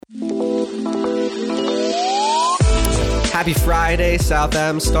Happy Friday, South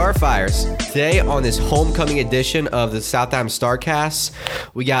Adams Starfires. Today on this homecoming edition of the South Adams Starcast,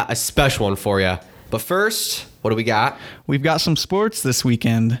 we got a special one for you. But first, what do we got? We've got some sports this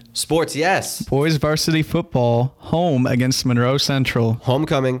weekend. Sports, yes. Boys varsity football, home against Monroe Central.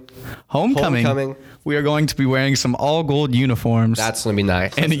 Homecoming. We are going to be wearing some all-gold uniforms. That's going to be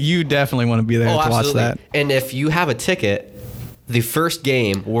nice. And you definitely want to be there to watch that. And if you have a ticket, the first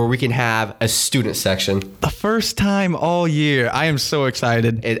game where we can have a student section. The first time all year. I am so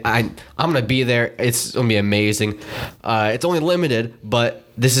excited. I'm going to be there. It's going to be amazing. It's only limited, but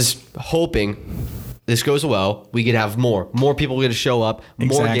this is hoping this goes well. We could have more people going to show up,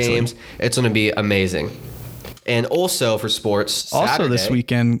 more games. It's going to be amazing. And also for sports, Saturday, this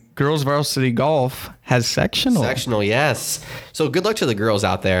weekend, girls varsity golf has sectional. Sectional, yes. So good luck to the girls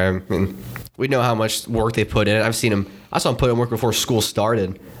out there. I mean, we know how much work they put in. I saw them put in work before school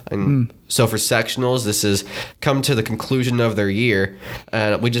started. And so for sectionals, this is come to the conclusion of their year.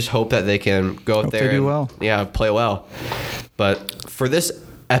 And we just hope that they can go out there and play well. But for this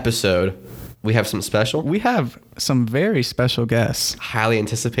episode, we have some special. We have some very special guests. Highly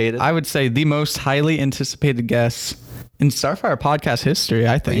anticipated. I would say the most highly anticipated guests in Starfire podcast history,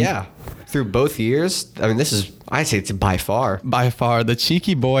 I think. Yeah. Through both years. I mean, I'd say it's by far. By far. The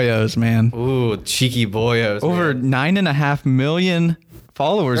cheeky BOYOS, man. Ooh, cheeky BOYOS. Over 9.5 million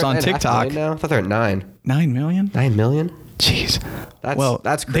followers on TikTok. Now? I thought they were at 9. 9 million? 9 million? Jeez.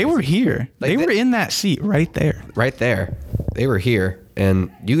 That's crazy. They were here. They were in that seat right there. Right there. They were here.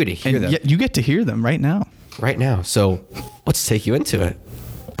 And you get to hear them. You get to hear them right now. Right now. So let's take you into it.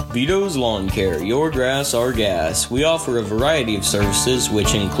 Vito's Lawn Care, your grass, our gas. We offer a variety of services,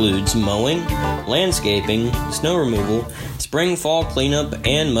 which includes mowing, landscaping, snow removal, spring, fall cleanup,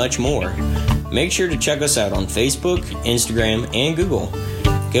 and much more. Make sure to check us out on Facebook, Instagram, and Google.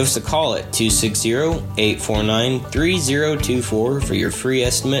 Give us a call at 260-849-3024 for your free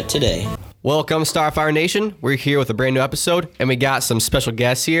estimate today. Welcome, Starfire Nation. We're here with a brand new episode, and we got some special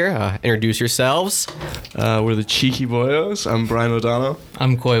guests here. Introduce yourselves. We're the Cheeky BOYOS. I'm Brian ODonnell.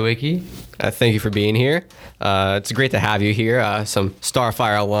 I'm Wickey. Thank you for being here. It's great to have you here. Some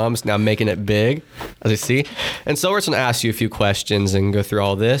Starfire alums now making it big, as I see. And so we're just going to ask you a few questions and go through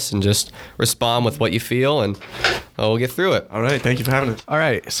all this and just respond with what you feel, and we'll get through it. All right. Thank you for having us. All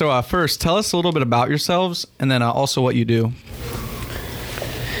right. So first, tell us a little bit about yourselves, and then also what you do.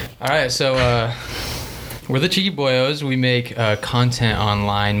 All right, so we're the Cheeky BOYOS. We make content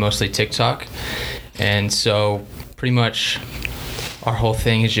online, mostly TikTok. And so pretty much our whole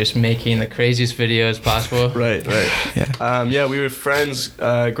thing is just making the craziest videos possible. Right. Yeah. We were friends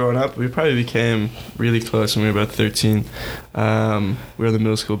growing up. We probably became really close when we were about 13. We were on the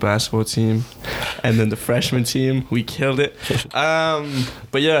middle school basketball team. And then the freshman team, we killed it.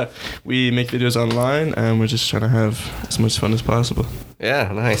 But yeah, we make videos online, and we're just trying to have as much fun as possible.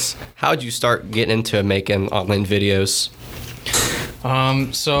 Yeah, nice. How did you start getting into making online videos?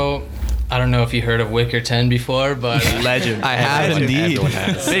 So I don't know if you heard of Wicker 10 before, but Legend. I have indeed. Everyone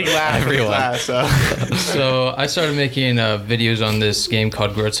has. Big laugh. Everyone. So I started making videos on this game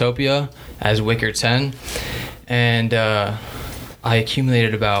called Growtopia as Wicker 10, and I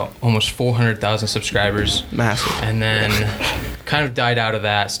accumulated about almost 400,000 subscribers. Massive. And then kind of died out of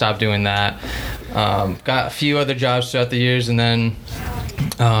that, stopped doing that. Got a few other jobs throughout the years, and then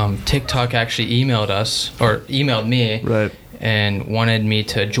TikTok actually emailed me. Right. And wanted me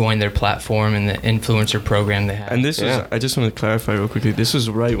to join their platform and the influencer program they have. And this is, I just want to clarify real quickly, this was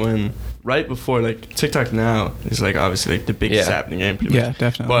right before, like, TikTok now is, like, obviously, like, the biggest happening game. Yeah,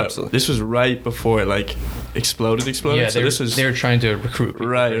 definitely. But absolutely. This was right before it, like, exploded. Yeah, so they were trying to recruit people.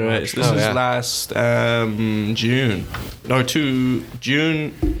 Right. So this was last June. No,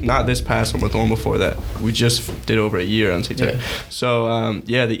 June, not this past one, but the one before that. We just did over a year on TikTok. Yeah. So,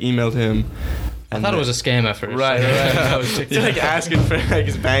 they emailed him. I thought it was a scam at first. Right. They're like asking for like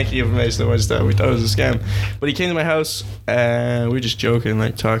his banking information and what stuff. We thought it was a scam. But he came to my house and we were just joking,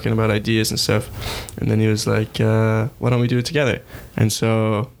 like talking about ideas and stuff. And then he was like, why don't we do it together? And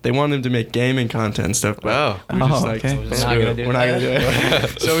so they wanted him to make gaming content and stuff. But we were just like, okay. we're not gonna do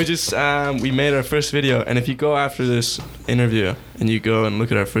it. So we just, we made our first video. And if you go after this interview and you go and look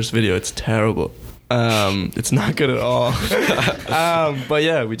at our first video, it's terrible. It's not good at all. But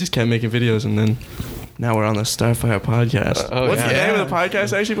yeah, we just kept making videos, and then now we're on the Starfire podcast. What's the name of the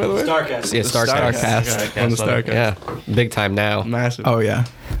podcast, actually, by the way? Starcast. Yeah, Starcast. Okay. On the Starcast. Yeah, big time now. Massive. Oh, yeah.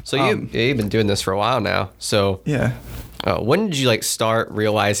 So you've been doing this for a while now. So Yeah. When did you like start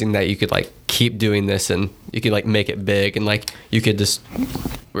realizing that you could like keep doing this and you could like make it big and like you could just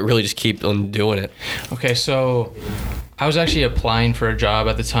really just keep on doing it? Okay, so I was actually applying for a job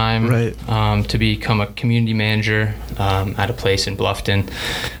at the time, Right. to become a community manager at a place in Bluffton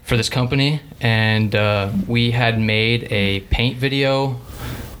for this company, and we had made a paint video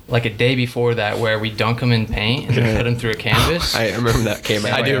like a day before that where we dunk them in paint and then put them through a canvas. I remember that came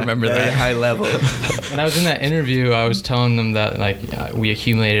out. I do remember Very that. high level. When I was in that interview, I was telling them that like we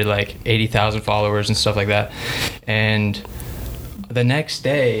accumulated like 80,000 followers and stuff like that, and the next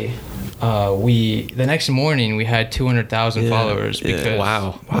day. The next morning we had 200,000 followers because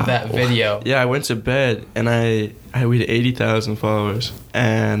of that video. Yeah, I went to bed and we had 80,000 followers,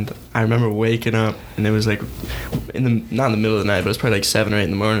 and I remember waking up and it was like not in the middle of the night, but it was probably like 7 or 8 in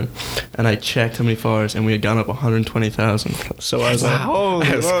the morning, and I checked how many followers and we had gone up 120,000. So I was like, holy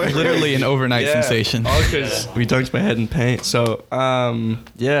moly. Literally an overnight sensation. All because we dunked my head in paint. So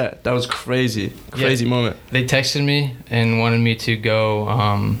yeah, that was crazy moment. They texted me and wanted me to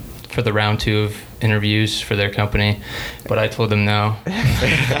go for the round 2 of interviews for their company, but I told them no.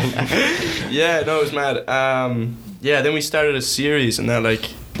 Yeah, no, it was mad. Yeah, then we started a series, and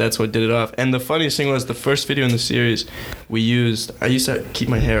that's what did it off. And the funniest thing was the first video in the series I used to keep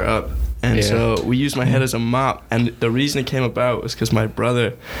my hair up, and so we used my head as a mop. And the reason it came about was because my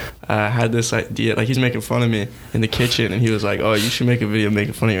brother had this idea, like he's making fun of me in the kitchen, and he was like, oh, you should make a video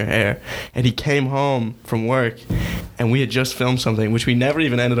making fun of your hair. And he came home from work, and we had just filmed something, which we never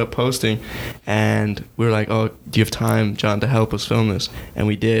even ended up posting. And we were like, oh, do you have time, John, to help us film this? And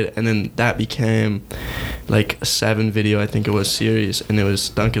we did. And then that became like a 7 video, I think it was, series. And it was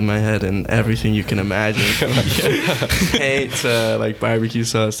dunking my head in everything you can imagine. Paint to like barbecue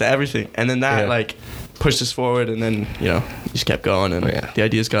sauce to everything. And then that pushed us forward, and then just kept going, and the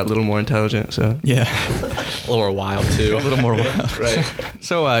ideas got a little more intelligent. So Yeah. A little more wild too. A little more wild. right.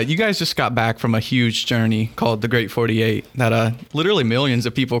 So you guys just got back from a huge journey called the Great 48 that literally millions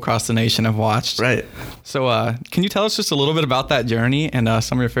of people across the nation have watched. Right. So can you tell us just a little bit about that journey and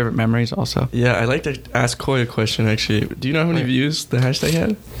some of your favorite memories also? Yeah, I'd like to ask Coy a question, actually. Do you know how many views the hashtag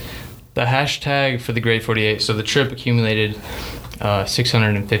had? The hashtag for the Great 48, so the trip accumulated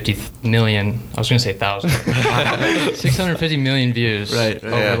 650 million. I was gonna say 1,000. 650 million views. Right.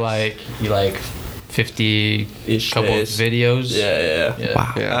 Over like 50-ish couple of videos. Yeah.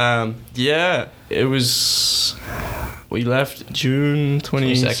 Wow. Yeah. It was. We left June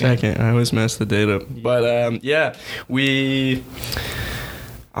 22nd. I always mess the date up. But we.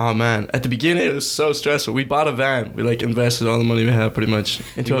 Oh man, at the beginning it was so stressful. We bought a van. We invested all the money we had pretty much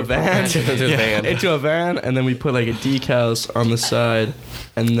into a van. Into a van, and then we put a decals on the side,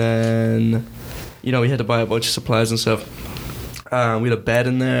 and then we had to buy a bunch of supplies and stuff. We had a bed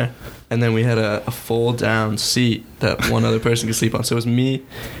in there, and then we had a fold down seat that one other person could sleep on. So it was me,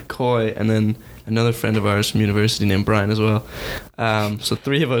 Coy, and then another friend of ours from university named Brian as well. So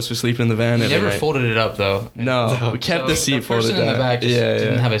 3 of us were sleeping in the van. You every never night. folded it up though. No, we kept the seat folded down. The person in the back just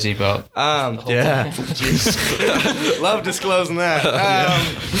didn't have a seatbelt. Jeez. Love disclosing that.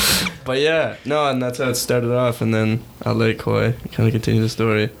 But yeah, no, and that's how it started off, and then I'll let Coy kind of continue the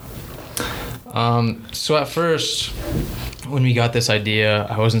story. So at first, when we got this idea,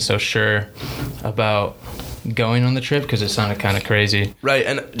 I wasn't so sure about going on the trip because it sounded kind of crazy. Right,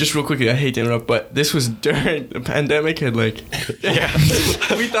 and just real quickly, I hate to interrupt, but this was during the pandemic had we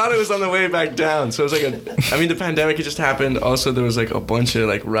thought it was on the way back down. So it was the pandemic had just happened. Also, there was a bunch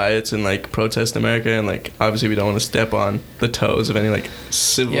of riots and protests in America, and obviously we don't want to step on the toes of any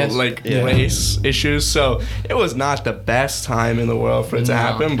civil race issues. So it was not the best time in the world for it to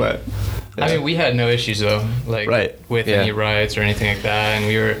happen, but. Yeah. I mean, we had no issues though, with any riots or anything like that, and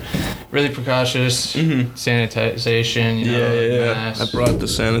we were really precautious, sanitization, masks. I brought the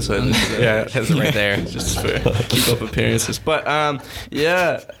sanitizer. Yeah, it has it right there. Just for keep up appearances. But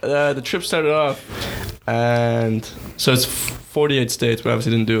the trip started off, and so it's 48 states. We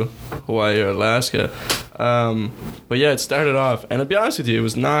obviously didn't do Hawaii or Alaska, but yeah, it started off, and to be honest with you, it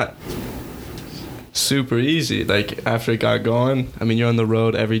was not super easy. After it got going, you're on the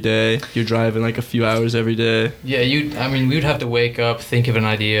road every day. You're driving a few hours every day. Yeah, we would have to wake up, think of an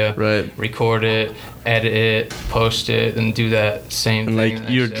idea, record it, edit it, post it, and do that same thing. And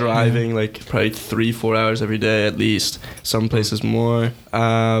you're driving probably 3-4 hours every day at least. Some places more.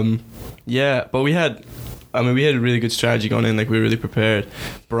 But we had a really good strategy going in. We were really prepared.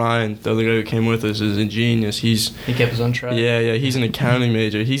 Brian, the other guy who came with us, is a genius. He kept us on track. Yeah. He's an accounting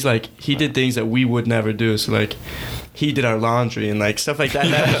major. He's he did things that we would never do. So he did our laundry and stuff like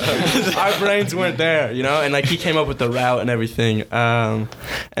that. Our brains weren't there, And he came up with the route and everything.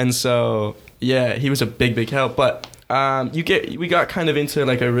 And so he was a big help. But we got kind of into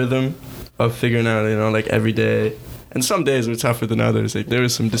a rhythm of figuring out, every day. And some days were tougher than others. Like there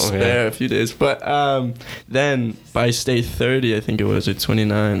was some despair a few days. But then by state 30, I think it was, or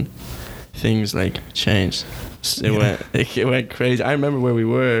 29, things like changed. It went crazy. I remember where we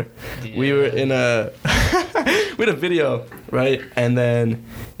were. Yeah. We were in we had a video, right? And then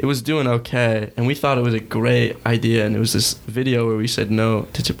it was doing okay, and we thought it was a great idea. And it was this video where we said no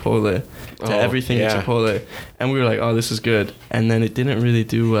to Chipotle, to everything at Chipotle, and we were like, oh, this is good. And then it didn't really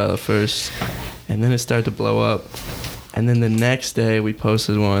do well at first, and then it started to blow up. And then the next day we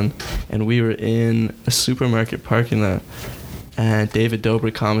posted one, and we were in a supermarket parking lot. And David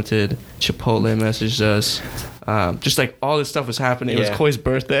Dobrik commented, Chipotle messaged us. Just like all this stuff was happening. It was Koi's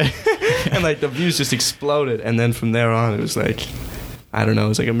birthday. And like the views just exploded. And then from there on, it was like, I don't know, it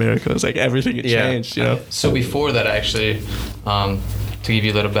was like a miracle. It was like everything had changed, you know? So before that, actually, to give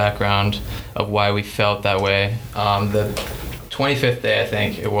you a little background of why we felt that way, the 25th day, I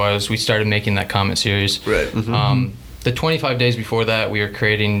think it was, we started making that comment series. Right. Mm-hmm. The 25 days before that, we were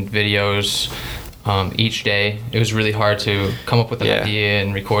creating videos each day. It was really hard to come up with an idea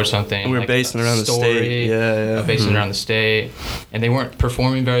and record something. And we were basing around the state. Basing around the state. And they weren't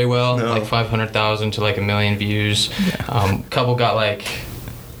performing very well. No. Like 500,000 to like 1 million views. Couple got like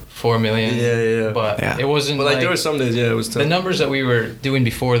 4 million. But it wasn't. But like there were some days, it was tough. The numbers that we were doing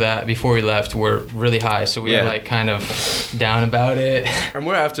before we left, were really high. So we were like kind of down about it. And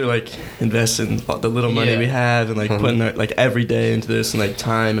we're after like investing the little money we have and like putting our, like every day into this and like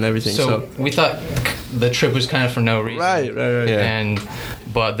time and everything. So we thought the trip was kind of for no reason. Right. Yeah.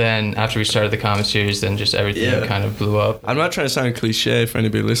 But then after we started the comment series, then just everything kind of blew up. I'm not trying to sound cliche for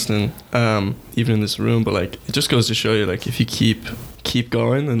anybody listening, even in this room, but like it just goes to show you, like if you keep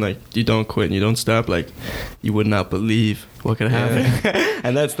going and like you don't quit and you don't stop, like you would not believe what could happen.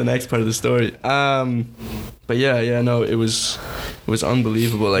 And that's the next part of the story. But it was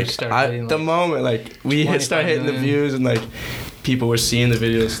unbelievable. Like the moment like we started hitting the views and like people were seeing the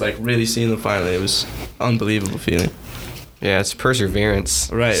videos, like really seeing them finally, it was unbelievable feeling. Yeah, it's perseverance.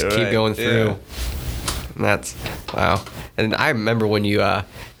 Right, just keep going through. Yeah. And that's wow. And I remember when you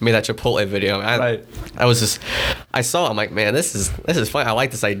made that Chipotle video. I saw it, I'm like, man, this is fun. I like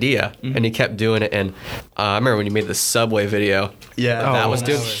this idea. Mm-hmm. And you kept doing it. And I remember when you made the Subway video. Yeah, that was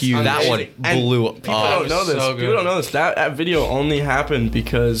huge. That one blew up. People don't know this. People don't know this. That video only happened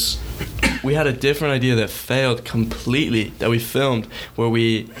because we had a different idea that failed completely that we filmed, where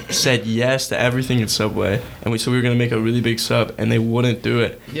we said yes to everything in Subway, and so we were gonna make a really big sub, and they wouldn't do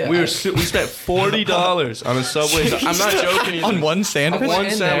it. Yeah. We spent $40 on a Subway. I'm not joking. On one sandwich.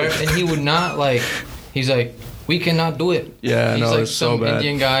 And he would not like. He's like, we cannot do it. Yeah, he's no, like it's so some bad.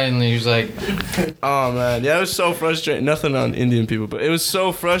 Indian guy, and he was like, oh man, yeah, it was so frustrating. Nothing on Indian people, but it was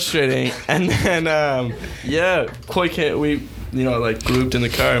so frustrating. And then we like grouped in the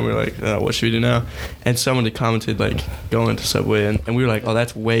car, and we were like, what should we do now? And someone had commented like going to Subway, and we were like, oh,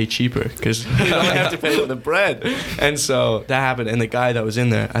 that's way cheaper because we don't have to pay for the bread. And so that happened, and the guy that was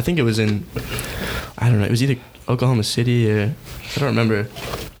in there, I think it was in, I don't know, it was either Oklahoma City or I don't remember,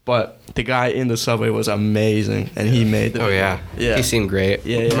 but the guy in the Subway was amazing, and he made the yeah. He seemed great.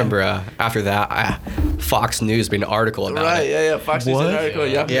 I remember after that, Fox News made an article about it. Fox News did an article.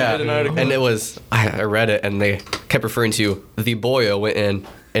 Did an article. And it was, I read it, and they kept referring to the boyo went in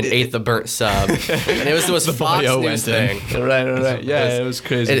and ate the burnt sub, and it was the Fox News thing. Right. Yeah, it was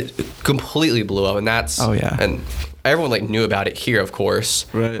crazy. It completely blew up, and that's and everyone like knew about it here, of course.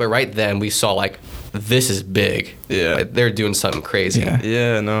 Right. But right then we saw like, this is big. Yeah. Like, they're doing something crazy.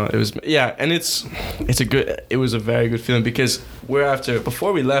 Yeah, no, it was, and it was a very good feeling because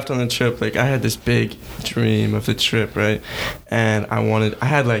before we left on the trip, like I had this big dream of the trip, right? And I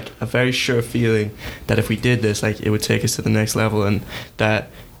had like a very sure feeling that if we did this, like it would take us to the next level, and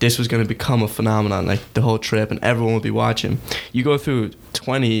that this was going to become a phenomenon, like the whole trip, and everyone would be watching. You go through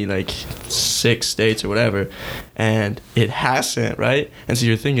 6 states or whatever, and it hasn't, right? And so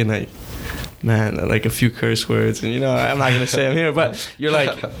you're thinking like, man, like a few curse words, and I'm not gonna say them here, but you're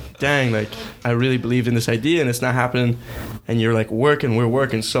like, dang, like I really believed in this idea and it's not happening. And you're like we're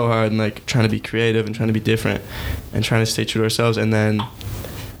working so hard and like trying to be creative and trying to be different and trying to stay true to ourselves, and then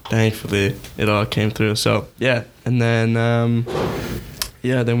thankfully it all came through. So and then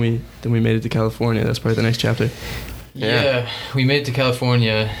then we made it to California. That's probably the next chapter. Yeah, we made it to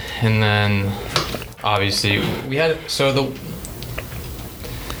California, and then obviously we had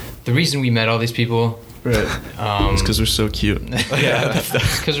the reason we met all these people, right? It's because we're so cute.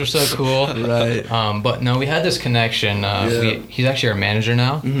 It's because we're so cool, right? But no, we had this connection. He's actually our manager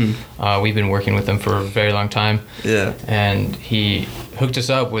now. Mm-hmm. We've been working with him for a very long time. Yeah, and he hooked us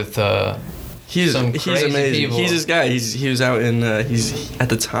up with. He's some crazy amazing. people. He's this guy. He was out in he's at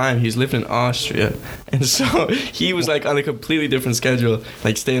the time he was living in Austria, and so he was like on a completely different schedule,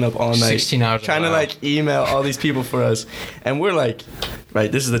 like staying up all night, 16 hours. trying to like email all these people for us, and we're like,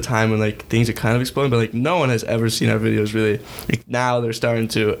 right, this is the time when like things are kind of exploding, but like no one has ever seen our videos really. Like now they're starting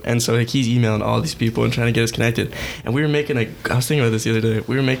to, and so like he's emailing all these people and trying to get us connected, and we were making I was thinking about this the other day.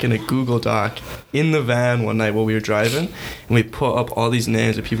 We were making a Google Doc in the van one night while we were driving, and we put up all these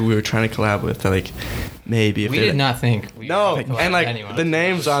names of people we were trying to collab with. That like maybe if We they did not think. We no, would collab and like anyone. the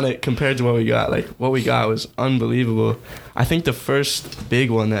names on it compared to what we got was unbelievable. I think the first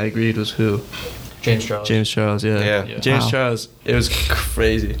big one that I agreed was who? James Charles. James Charles, yeah. Yeah. James Wow. Charles, it was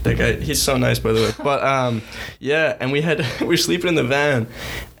crazy. That guy, he's so nice, by the way. But yeah, and we were sleeping in the van,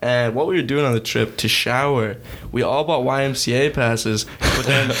 and what we were doing on the trip to shower, we all bought YMCA passes, but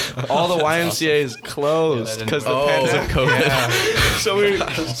then all the YMCA's closed Yeah, because the oh, pandemic. COVID. Yeah.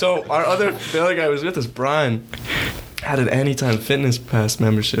 So the other guy was with us, Brian, had an Anytime Fitness Pass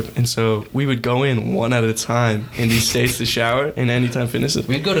membership, and so we would go in one at a time in these states to shower in Anytime Fitness.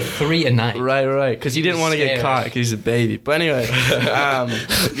 We'd go to 3 a night. Right, because he didn't want to get Scared. caught because he's a baby. But anyway,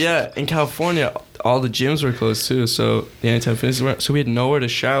 yeah, in California, all the gyms were closed too, so the Anytime Fitness weren't. So we had nowhere to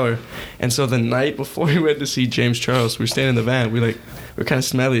shower, and so the night before we went to see James Charles, we were staying in the van. We were kind of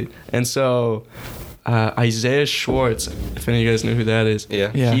smelly, and so. Isaiah Schwartz, if any of you guys know who that is,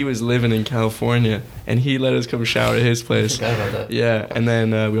 Yeah. Yeah. he was living in California, and he let us come shower at his place. Forgot about that. Yeah, and then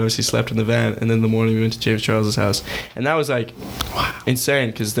we obviously slept in the van, and then in the morning we went to James Charles's house, and that was like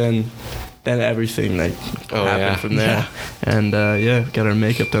insane, because then everything like Oh, happened yeah. from there, and yeah, got our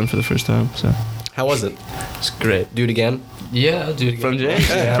makeup done for the first time, so How was it? it's great. Do it again? Yeah, I'll do it again. From James,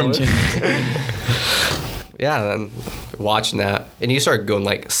 yeah, From it was- James. Yeah, then watching that, and you started going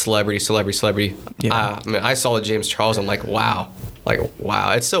like celebrity. Yeah. I mean, I saw James Charles. I'm like, wow.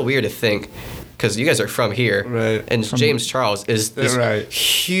 It's so weird to think, because you guys are from here, Right. And James Charles is this Right.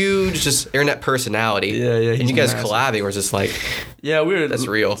 huge, just internet personality. Yeah, And he's you guys massive. collabing was just like, Yeah, we were. that's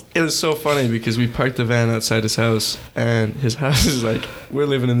real. It was so funny because we parked the van outside his house, and his house is like, we're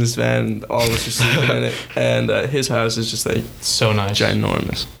living in this van, and all of us are sleeping in it, and his house is just like So nice.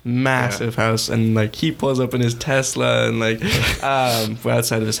 ginormous, massive house, and like he pulls up in his Tesla, and like we're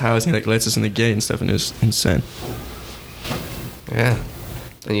outside of his house, and he like lets us in the gate and stuff, and it was insane. Yeah.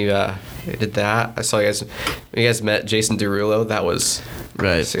 And you did that. I saw you guys met Jason Derulo. That was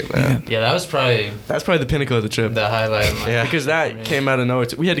Right. seeing that. Yeah, that was probably That's probably the pinnacle of the trip. the highlight of my Yeah. Because that came out of nowhere.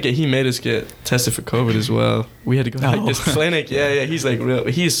 He made us get tested for COVID as well. We had to go to like Oh. this clinic. Yeah. He's like real.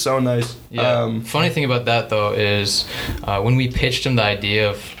 He's so nice. Yeah. Funny thing about that though is when we pitched him the idea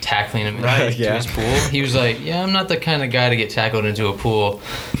of tackling him Right, into yeah. his pool, he was like, "Yeah, I'm not the kind of guy to get tackled into a pool.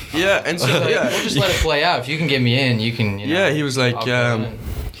 Yeah, and so Like, yeah, we'll just let it play out. If you can get me in, you can." You know, yeah. He was like, I'll go in."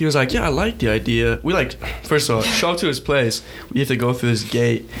 he was like, yeah, I like the idea. We like, first of all, show up to his place. We have to go through this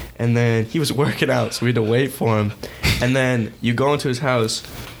gate, and then he was working out, so we had to wait for him. And then you go into his house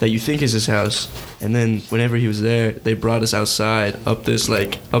that you think is his house, and then whenever he was there, they brought us outside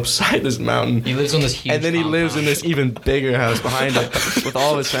upside this mountain. He lives on this huge. And then he lives in compound. this even bigger house behind it with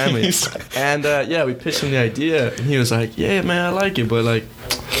all his family. And yeah, we pitched him the idea, and he was like, "Yeah, man, I like it, but like,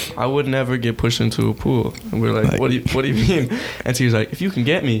 I would never get pushed into a pool." And we're like, "What do you mean?" And so he was like, "If you can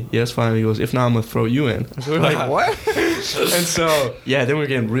get me, yes, fine." He goes, "If not, I'm gonna throw you in." So we're like, "What?" And so yeah, then we're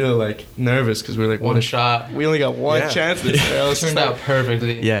getting real like nervous because we're like, one "What? shot. We only got one Yeah. chance." This Turned out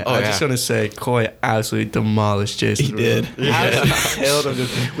perfectly. Yeah, Oh, I yeah. just want to say, Coy absolutely demolished Jason. He did. Derulo. Absolutely killed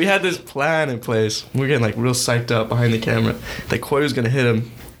him. We had this plan in place. We were getting like real psyched up behind the camera. Like Coy was gonna hit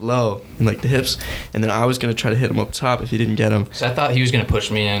him low in like the hips, and then I was gonna try to hit him up top if he didn't get him. So I thought he was gonna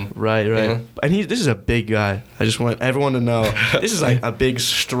push me in. Right. Yeah. And this is a big guy. I just want everyone to know this is like a big,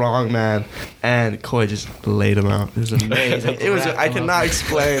 strong man, and Coy just laid him out. It was amazing. It was. I cannot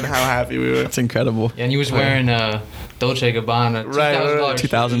explain how happy we were. It's incredible. Yeah, and he was wearing Dolce Gabbana, $2,000.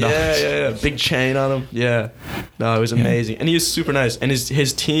 $2,000. Yeah. Big chain on him. Yeah. No, it was amazing. And he was super nice. And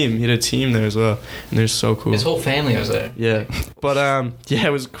his team, he had a team there as well. And they're so cool. His whole family was there. Yeah. But yeah,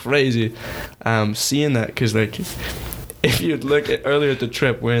 it was crazy seeing that, because like if you'd look at earlier at the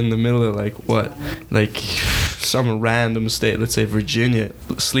trip, we're in the middle of like some random state, let's say Virginia,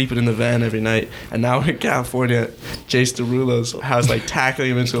 sleeping in the van every night, and now we're in California, Jace Derulo's house, like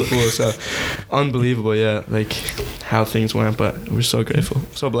tackling him into a pool. So unbelievable, yeah, like how things went, but we're so grateful,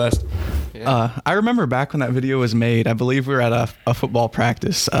 so blessed. I remember back when that video was made, I believe we were at a football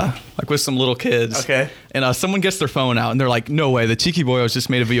practice, like with some little kids. Okay. and someone gets their phone out, and they're like, "No way, the Cheeky Boyos just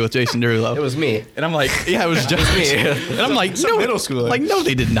made a video with Jason Derulo." It was me. And I'm like, "Yeah, it was just me." And I'm like, "No, middle schooler. Like, no,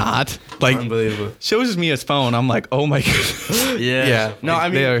 they did not." Like, Unbelievable. shows me his phone. I'm like, "Oh my god." Yeah. No, I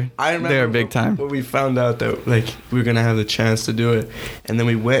mean, I remember they're big time. when we found out that like we were gonna have the chance to do it, and then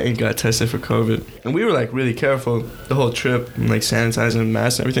we went and got tested for COVID, and we were like really careful the whole trip, and like sanitizing and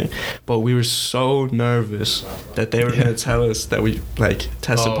masks and everything, but we were so nervous that they were gonna tell us that we like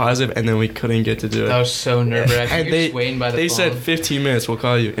tested positive, and then we couldn't get to do it. That was so nerve-wracking. And You're just waiting by the they phone. said 15 minutes, we'll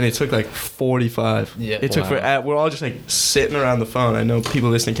call you, and it took like 45. Yeah. It took Wow. we're all just like sitting around the phone. I know people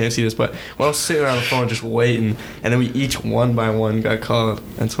listening can't see this, but we're all sitting around the phone just waiting, and then we each one by one got called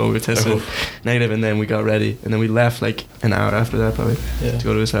until we were tested negative, and then we got ready, and then we left like an hour after that probably to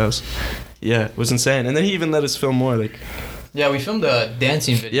go to his house. Yeah, it was insane. And then he even let us film more. Like, Yeah, we filmed a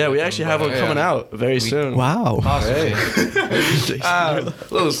dancing video. yeah, we with actually him, have but- one coming out very soon. Wow. Possibly.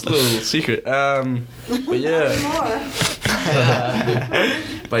 Little secret. But yeah.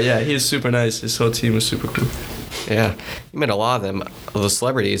 But yeah, he is super nice. His whole team was super cool. Yeah, you met a lot of them, of the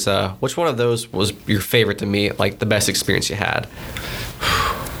celebrities. Which one of those was your favorite to meet? Like the best experience you had?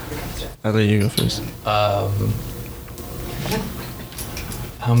 I'll let you go first.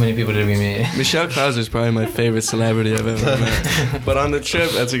 How many people did we meet? Michelle Clauser is probably my favorite celebrity I've ever met. But on the trip,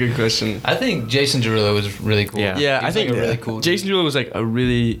 that's a good question. I think Jason Derulo was really cool. Yeah. Yeah, He I was, think like, a really cool. Jason Derulo was like a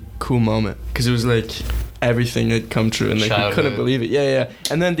really cool moment because it was like everything had come true and like we couldn't Childhood. believe it. Yeah.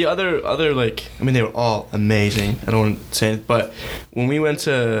 And then the other like, I mean, they were all amazing. I don't want to say it, but when we went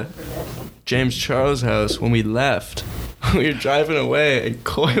to James Charles' house, when we left, we were driving away, and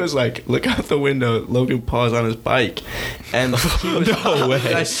Coy was like, "Look out the window." Logan Paul's on his bike, and he was, No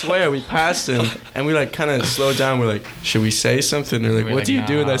way. I swear, we passed him, and we like kind of slowed down. We're like, "Should we say something?" They're like, We're "What like, do you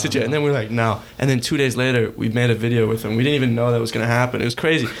do in "Nah." that situation?" And then we're like, "No." And then 2 days later, we made a video with him. We didn't even know that was gonna happen. It was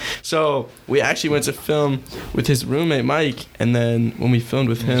crazy. So we actually went to film with his roommate Mike, and then when we filmed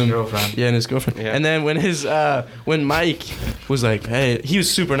with His him, girlfriend. yeah, and his girlfriend, Yeah. and then when Mike was like, "Hey," he was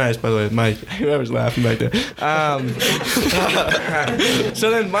super nice, by the way, Mike. Whoever's laughing back there. So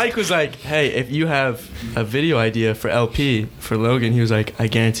then Mike was like, "Hey, if you have a video idea for LP for Logan," he was like, "I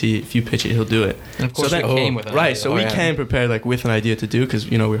guarantee if you pitch it, he'll do it." And of course so we came with an right. idea. So Oh, we yeah. came prepared like with an idea to do because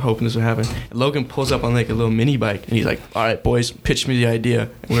we're hoping this would happen. And Logan pulls up on like a little mini bike and he's like, "All right, boys, pitch me the idea."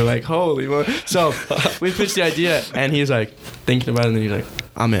 And we're like, "Holy moly!" So we pitched the idea and he's like thinking about it and then he's like,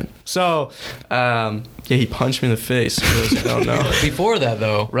 "I'm in." So yeah, he punched me in the face. It was, I don't know. Before that,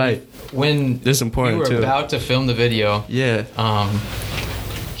 though, Right. when This is important, we were too. about to film the video, Yeah.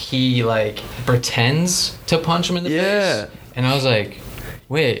 he like pretends to punch him in the Yeah. face, and I was like,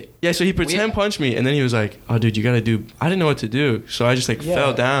 "Wait." Yeah, so he pretend punched me, and then he was like, "Oh, dude, you gotta do." I didn't know what to do, so I just like Yeah.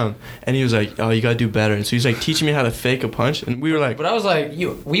 fell down, and he was like, "Oh, you gotta do better." And so he's like teaching me how to fake a punch, and we were like, But I was like,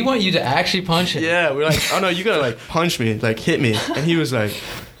 we want you to actually punch him. "Yeah," we are like, "Oh no, you gotta like punch me, like hit me." And he was like,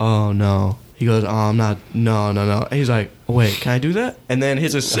 "Oh no." He goes, "Oh, I'm not. No." And he's like, "Oh, wait, can I do that?" And then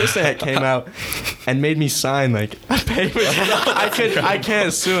his assistant came out and made me sign like a paper. I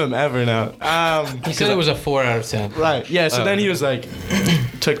can't sue him ever now. He said it was a 4 out of 10. Right. Yeah. So then he was like,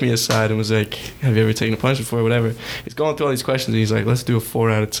 took me aside and was like, "Have you ever taken a punch before?" Whatever. He's going through all these questions and he's like, "Let's do a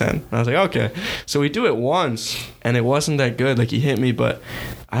 4 out of 10." And I was like, "Okay." So we do it once and it wasn't that good. Like he hit me, but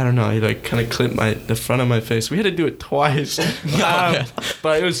I don't know. He like kind of clipped the front of my face. We had to do it twice.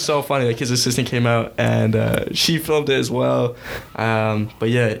 But it was so funny. Like his assistant came out and she filmed it as well. But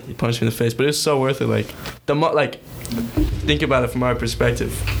yeah, he punched me in the face. But it was so worth it. Like think about it from our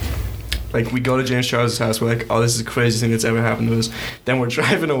perspective. Like we go to James Charles' house, we're like, "Oh, this is the craziest thing that's ever happened to us." Then we're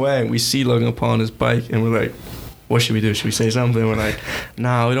driving away and we see Logan Paul on his bike and we're like, "What should we do? Should we say something?" We're like,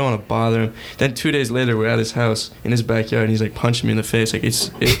 "No, we don't want to bother him." Then 2 days later, we're at his house in his backyard and he's like punching me in the face. Like it's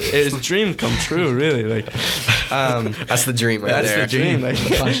his dream come true, really. Like That's the dream right that's there. the dream. Like,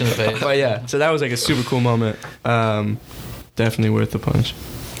 Punch in the face. but yeah, so that was like a super cool moment. Definitely worth the punch.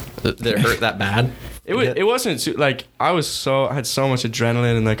 Did it hurt that bad? It wasn't like I had so much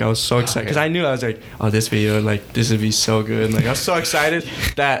adrenaline and like I was so excited because I knew I was like, "Oh, this video, like this would be so good." And like I was so excited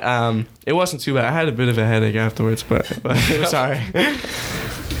that it wasn't too bad. I had a bit of a headache afterwards, but it was alright.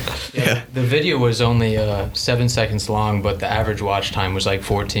 Yeah. The video was only 7 seconds long, but the average watch time was like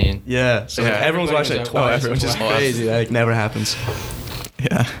 14. Yeah, so like, everyone's watching it twice, which is crazy. That like never happens.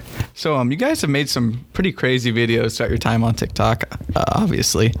 Yeah. So you guys have made some pretty crazy videos throughout your time on TikTok,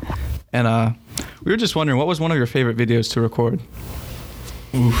 obviously, and we were just wondering, what was one of your favorite videos to record?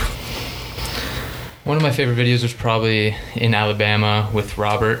 One of my favorite videos was probably in Alabama with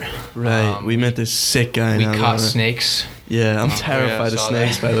Robert. Right, we met this sick guy. We now, caught man. snakes. Yeah, I'm terrified of saw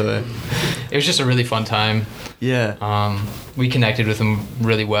snakes, that. by the way. It was just a really fun time. Yeah. We connected with him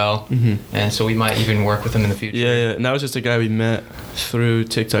really well, and so we might even work with him in the future. Yeah, and that was just a guy we met through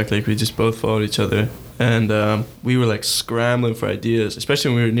TikTok. Like, we just both followed each other, and we were like scrambling for ideas,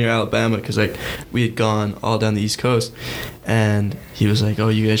 especially when we were near Alabama, because like we had gone all down the East Coast, and he was like, "Oh,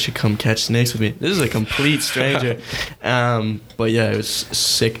 you guys should come catch snakes with me." This is a complete stranger, but yeah, it was a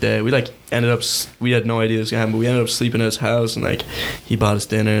sick day. We like ended up, we had no idea what was gonna happen, but we ended up sleeping at his house, and like he bought us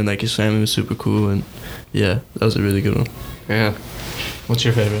dinner, and like his family was super cool, and yeah, that was a really good one. Yeah. What's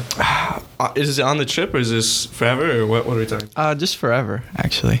your favorite? Is it on the trip, or is this forever, or what are we talking? Just forever,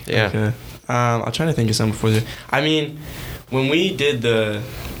 actually. Yeah. Okay. I'm trying to think of something before the. I mean, when we did the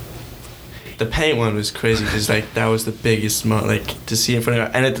paint one was crazy, because like that was the biggest like to see in front of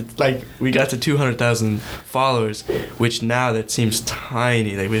our, and it like we got to 200,000 followers, which now that seems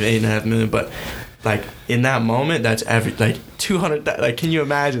tiny. Like we have 8.5 million, but like in that moment, that's like 200. Like, can you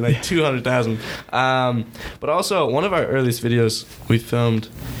imagine like 200,000? But also one of our earliest videos we filmed,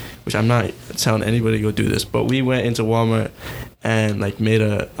 which I'm not telling anybody to go do this, but we went into Walmart and like made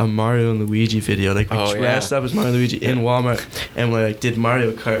a Mario and Luigi video. Like we dressed up as Mario and Luigi in Walmart, and we like did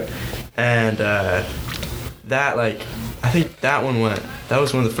Mario Kart, and that like I think that one went. That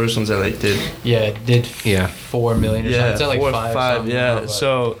was one of the first ones I like did. Yeah, it did 4 million or something. It's at like 4 or 5. 5. Yeah. Now,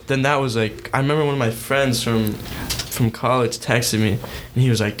 so then that was like, I remember one of my friends from college texted me, and he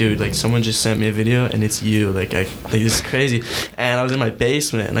was like, "Dude, like someone just sent me a video, and it's you. Like this is crazy." And I was in my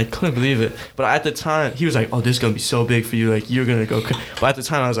basement, and I couldn't believe it. But at the time, he was like, "Oh, this is gonna be so big for you. Like you're gonna go." But at the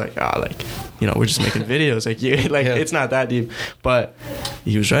time, I was like, like, you know, we're just making videos. Like it's not that deep. But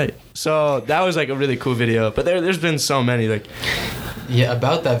he was right. So that was like a really cool video. But there's been so many like. Yeah,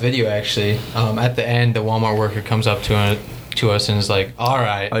 about that video actually. At the end, the Walmart worker comes up to us and is like, "All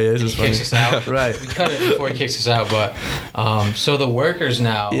right," oh yeah, this is funny. kicks us out. Right. We cut it before he kicks us out, but so the workers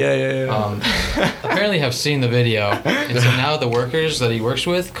now apparently have seen the video, and so now the workers that he works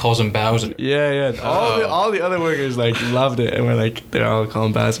with calls him Bowser. Yeah. All the other workers like loved it, and we're like, they're all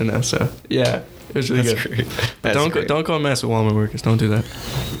calling Bowser now. So yeah, it was really That's good. great. That's Don't great. go mess with Walmart workers. Don't do that.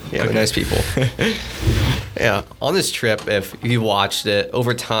 Yeah, they're nice people. Yeah, on this trip, if you watched it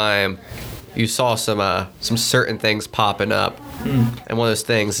over time, you saw some certain things popping up, and one of those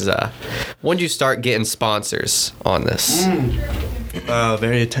things is when did you start getting sponsors on this?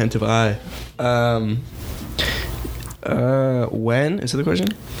 Very attentive eye. When is it the question?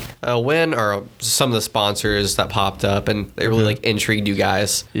 When are some of the sponsors that popped up and they really like intrigued you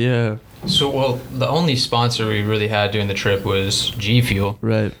guys? Yeah. So, well, the only sponsor we really had during the trip was G Fuel.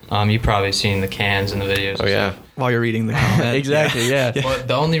 Right. You've probably seen the cans in the videos. Oh yeah. While you're reading the comment. Exactly. Yeah. But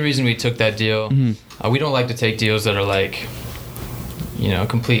the only reason we took that deal, we don't like to take deals that are like,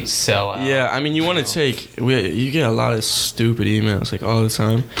 complete sellout. Yeah, I mean, you want to take. You get a lot of stupid emails like all the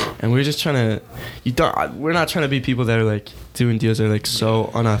time, and we're just trying to. We're not trying to be people that are like doing deals that are like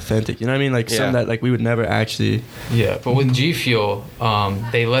so unauthentic. You know what I mean? Like some that like we would never actually. Yeah, but with G Fuel,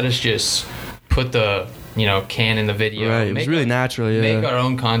 they let us just put the can in the video. Right, it was really natural. Yeah. Make our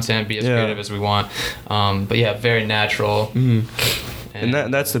own content, be as creative as we want. But yeah, very natural. And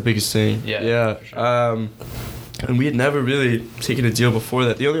that's the biggest thing. Yeah. Yeah. And we had never really taken a deal before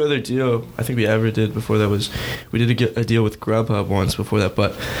that. The only other deal I think we ever did before that was we did a deal with Grubhub once before that.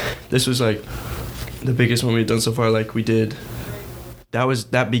 But this was like the biggest one we've done so far. Like we did.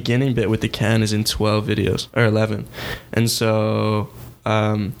 That beginning bit with the can is in 12 videos or 11, and so.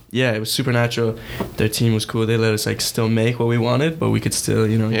 It was super natural. Their team was cool. They let us like still make what we wanted, but we could still,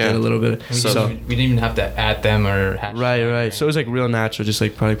 get a little bit. So we didn't even have to add them or right. So it was like real natural, just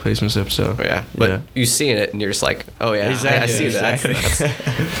like product placement stuff. So but you seeing it and you're just like, oh yeah, exactly, I see exactly.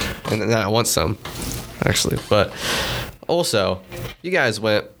 that. And then I want some, actually. But also, you guys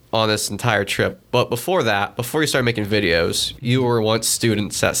went on this entire trip, but before you started making videos, you were once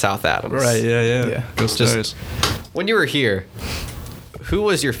students at South Adams. Right. Yeah. Go Stars. When you were here, who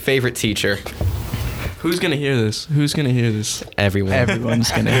was your favorite teacher? Who's gonna hear this? Everyone. Everyone's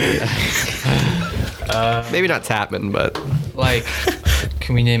gonna hear it. Maybe not Tapman, but like,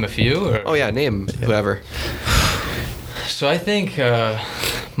 can we name a few? Or? Oh yeah, name whoever. So I think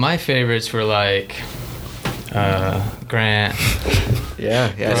my favorites were like Grant.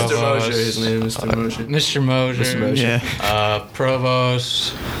 Yeah. Mr. Mosher, his name is Mr. Mosher. Yeah.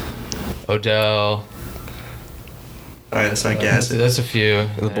 Provost. Odell. All right, that's not gas. That's a few.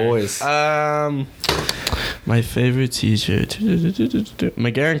 The boys. My favorite teacher.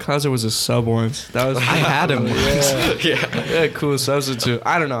 McGarren Clouser was a sub once. That was I had him once. yeah, cool substitute.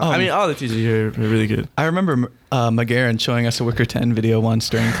 I don't know. I mean, all the teachers here are really good. I remember McGarren showing us a Wicker 10 video once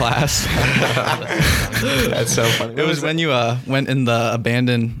during class. That's so funny. It was when you went in the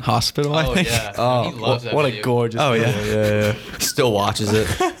abandoned hospital, I think. Yeah. Oh, He loves that what video. a gorgeous. Oh, yeah. video. Yeah. Still watches it.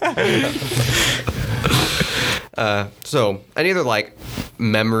 So, any other like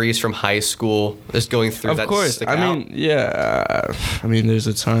memories from high school? Just going through that. Of course. Stick I out? mean, yeah. I mean, there's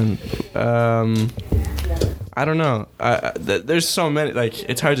a ton. I don't know. There's so many. Like,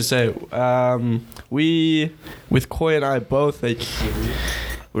 it's hard to say. We, with Coy and I both, like,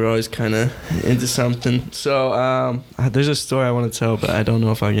 we're always kind of into something. So there's a story I want to tell, but I don't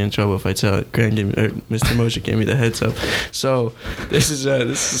know if I'll get in trouble if I tell it. Grant gave me, or Mr. Moshe gave me the heads up. So this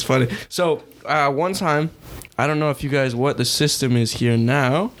is funny. So one time, I don't know if you guys what the system is here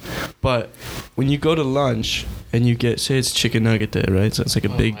now, but when you go to lunch and you get, say it's chicken nugget day, right? So it's like a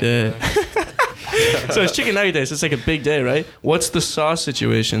big day. So it's chicken nugget day, so it's like a big day, right? What's the sauce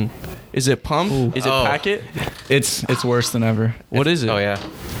situation? Is it pump? Ooh. Is it packet? It's worse than ever. What is it? Oh yeah.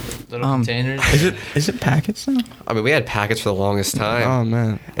 Little containers. Is it packets now? I mean, we had packets for the longest time. Oh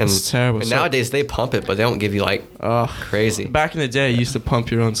man, and it's terrible. And So- nowadays they pump it, but they don't give you like crazy. Back in the day, you used to pump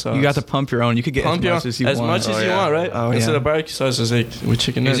your own sauce. You got to pump your own. You could get pump as your much as you want. much as you yeah. want, right? Oh, Instead yeah. of barbecue sauce, it's like with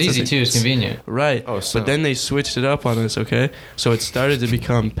chicken It was nuggets. easy too. It's convenient. Right. Oh, so- But then they switched it up on us, okay? So it started to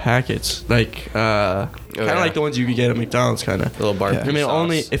become packets, like kind of yeah. like the ones you could get at McDonald's, kind of. Little barbecue I mean, sauce.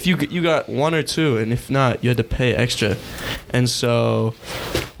 only if you got one or two, and if not, you had to pay extra. And so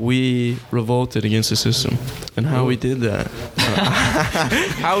we revolted against the system. And how we did that?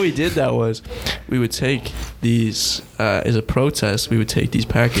 Was we would take these as a protest. We would take these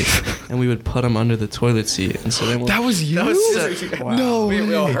packets and we would put them under the toilet seat. And so then That was you? Wow. No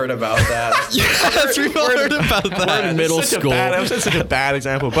We all way. heard about that. Yes, we all heard about We're that. in middle Such a school. that was such a bad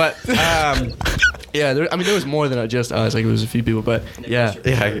example, but yeah, there was more than just us. Like, it was a few people, but yeah.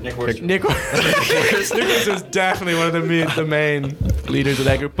 Nick was definitely one of the main leaders of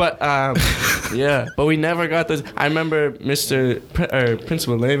that group. But yeah, but we never got this. I remember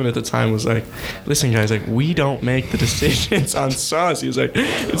Principal Lehman at the time was like, "Listen, guys, like, we don't make the decisions on sauce." He was like,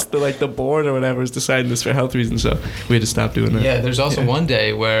 "It's the board or whatever is deciding this for health reasons." So we had to stop doing that. Yeah, there's also one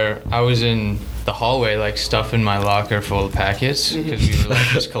day where I was in the hallway, like stuffing my locker full of packets because we were like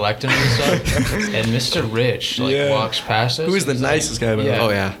just collecting them and stuff. And Mr. Rich walks past us. Who is the He's nicest guy? By the way? Oh,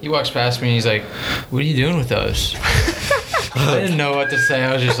 yeah. He walks past me and he's like, "What are you doing with those?" I didn't know what to say.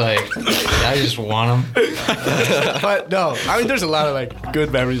 I was just like, I just want them. But no, I mean, there's a lot of like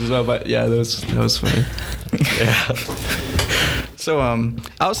good memories as well. But yeah, that was funny. Yeah. So,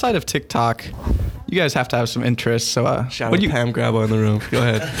 outside of TikTok, you guys have to have some interests. So, Shout out Pam Grabo in the room. Go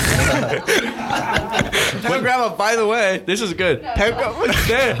ahead. Pam Grabo, by the way, this is good. Pam Grabo was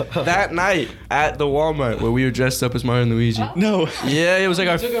there that night at the Walmart where we were dressed up as Mario and Luigi. No. Yeah, it was like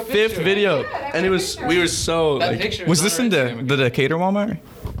our took a fifth picture. video, and we were so That like. picture Was is this on in our the Instagram. Decatur Walmart?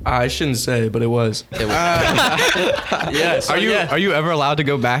 I shouldn't say, but it was. Yeah. So, Are you ever allowed to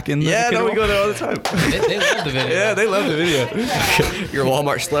go back in the Yeah, Decatur no, we Walmart? go there all the time. They love the video. Yeah, they love the video. You're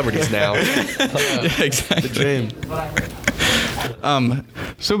Walmart celebrities now. Yeah, exactly. Dream.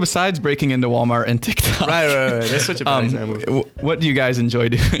 So besides breaking into Walmart and TikTok, Right. That's such a bad example. what do you guys enjoy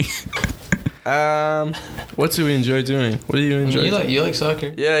doing? What do we enjoy doing? What do you enjoy? You like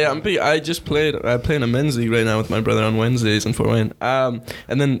soccer? Yeah, I'm big. I play in a men's league right now with my brother on Wednesdays in Fort Wayne. And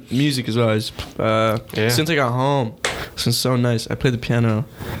then music as well. Since I got home, it's been so nice. I played the piano,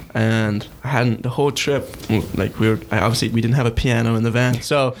 and I hadn't the whole trip. Like we didn't have a piano in the van,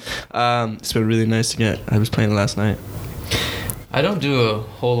 so it's been really nice to get. I was playing it last night. I don't do a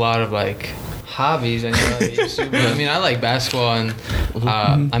whole lot of like hobbies. I mean, I like basketball, and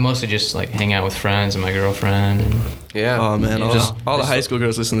I mostly just like hang out with friends and my girlfriend. And Yeah. Oh man, Yeah. all the high school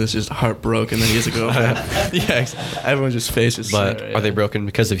girls listen to this just heartbroken that he has to go. Yeah, everyone just faces. But are they broken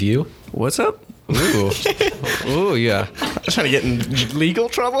because of you? What's up? Ooh. Ooh, yeah. I'm trying to get in legal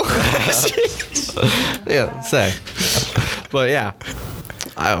trouble. Yeah, say. But yeah.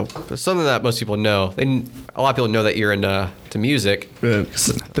 Something that most people know. A lot of people know that you're into music. The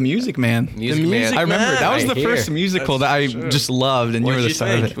Music Man. Music Music Man. I remember that was Right the first here. musical that I just loved, and What you were did the you star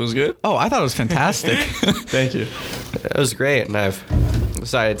of think? it. It was good. Oh, I thought it was fantastic. Thank you. It was great, and I've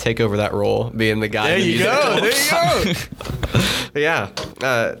decided to take over that role, being the guy. There in the you go. musical. There you go. Yeah,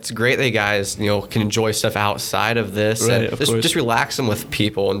 it's great that you guys, can enjoy stuff outside of this, Right, and of course. just relaxing with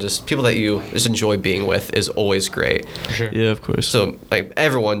people, and just people that you just enjoy being with is always great. For sure. Yeah, of course. So like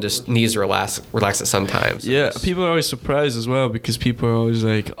everyone just needs to relax at some time. So Yeah, just- people are always surprised as well because people are always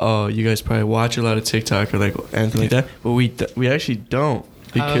like, "Oh, you guys probably watch a lot of TikTok or like anything like that," but we actually don't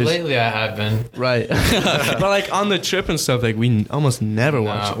because Lately, I have been. right. But like on the trip and stuff, like we almost never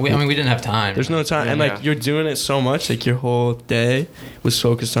watch. We didn't have time. There's no time, and like Yeah. you're doing it so much, like your whole day was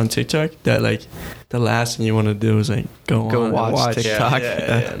focused on TikTok that like the last thing you want to do is like go on and watch TikTok.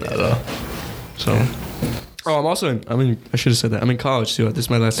 Yeah, not at all. So. Oh, I'm also I should have said that. I'm in college too. This is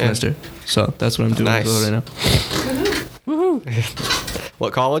my last semester. So that's what I'm doing Nice. right now.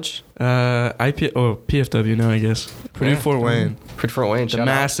 What college? PFW now, I guess. Purdue Fort Wayne. Purdue Fort Wayne. The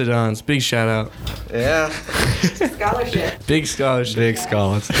Mastodons. Big shout out. Yeah. Scholarship. Big scholarship. Big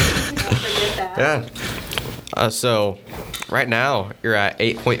scholars. Don't forget that. Yeah. So right now you're at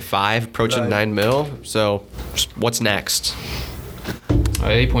 8.5, approaching 9 mil. So what's next?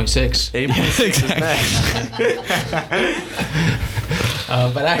 8.6. 8.6 is next.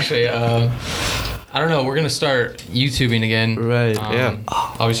 But actually, I don't know. We're gonna start YouTubing again. Right. Yeah.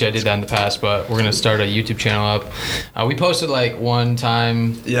 Obviously, I did that in the past, but we're gonna start a YouTube channel up. We posted like one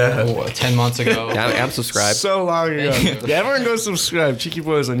time. Yeah. 10 months ago. Yeah, I'm subscribed. So long ago. Thank you. Yeah, everyone go subscribe. Cheeky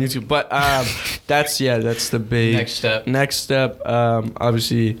Boys on YouTube. But that's the big Next step. Next step.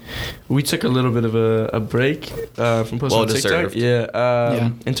 Obviously, we took a little bit of a break from posting Well on TikTok. deserved. Yeah.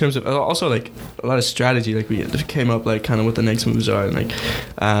 In terms of also like a lot of strategy, like we came up like kind of what the next moves are and like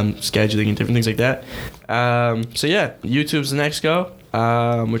scheduling and different things like that. So yeah, YouTube's the next go.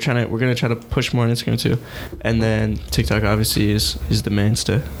 We're gonna try to push more on Instagram too, and then TikTok obviously is the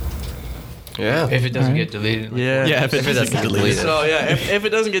mainstay. Yeah. If it doesn't get deleted. Yeah. Yeah, if it doesn't get deleted. So yeah, if it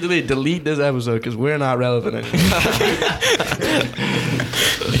doesn't get deleted, delete this episode because we're not relevant anymore.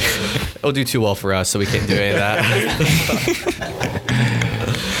 It'll do too well for us, so we can't do any of that.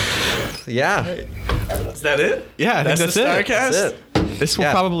 Yeah. Is that it? Yeah, I think that's the it. Starcast? That's it. This will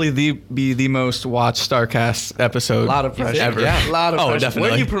Yeah. probably be the most watched Starcast episode. A lot of pressure. ever. Yeah. A lot of Oh, pressure. definitely.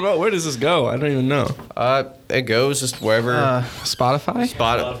 Where do you promote? Where does this go? I don't even know. It goes just wherever Spotify.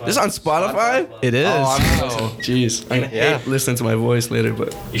 spot. This is on Spotify? It is. Oh, I'm jeez. I'm gonna Yeah. hate listening to my voice later,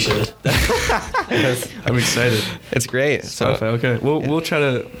 but You should. I'm excited. It's great. So Spotify, okay. We'll try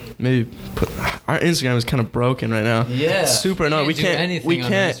to maybe put our Instagram is kind of broken right now. Yeah. It's super annoying. We do can't anything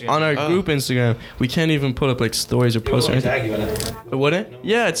on Instagram. on our group Instagram. We can't even put up like stories or posts or anything. Tag you in it. Wouldn't?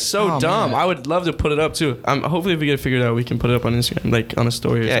 Yeah, it's so Oh, dumb. man. I would love to put it up too. Hopefully, if we get it figured out, we can put it up on Instagram, like on a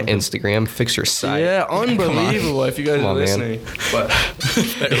story. Or yeah, something. Instagram, fix your site. Yeah, unbelievable. If you guys Come are on, man. listening, but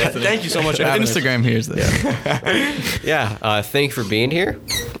thank you so much for having us. Instagram hears this. Yeah. Thank you for being here,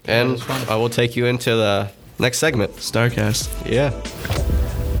 and I will take you into the next segment. Starcast. Yeah.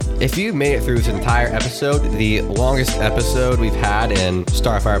 If you made it through this entire episode, the longest episode we've had in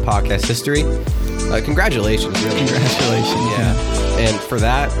Starfire podcast history, congratulations, really. Congratulations. Yeah. And for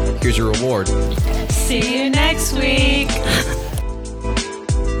that, here's your reward. See you next week.